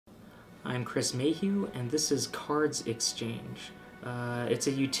I'm Chris Mayhew, and this is Cardsexchange. It's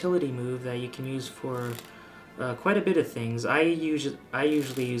a utility move that you can use for quite a bit of things. I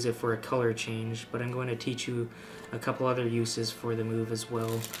usually use it for a color change, but I'm going to teach you a couple other uses for the move as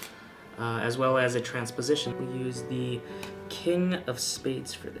well as a transposition. We use the King of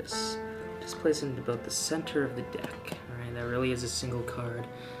Spades for this. Just place it in about the center of the deck. Alright, that really is a single card.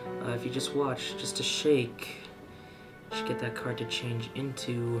 If you just watch, just a shake, you should get that card to change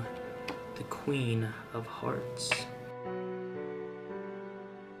into the Queen of Hearts.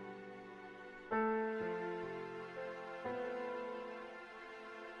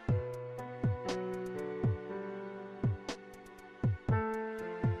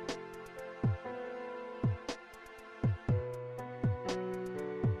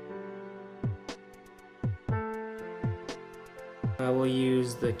 I will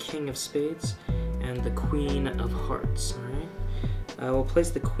use the King of Spades and the Queen of Hearts. Alright, I will place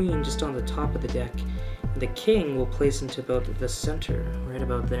the Queen just on the top of the deck. The King will place into about the center, right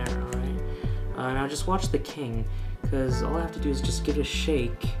about there. Alright, now just watch the King, because all I have to do is just give it a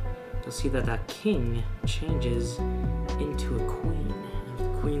shake. You'll see that that King changes into a Queen. And if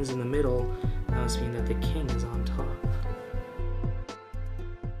the Queen's in the middle, that must mean that the King is on top.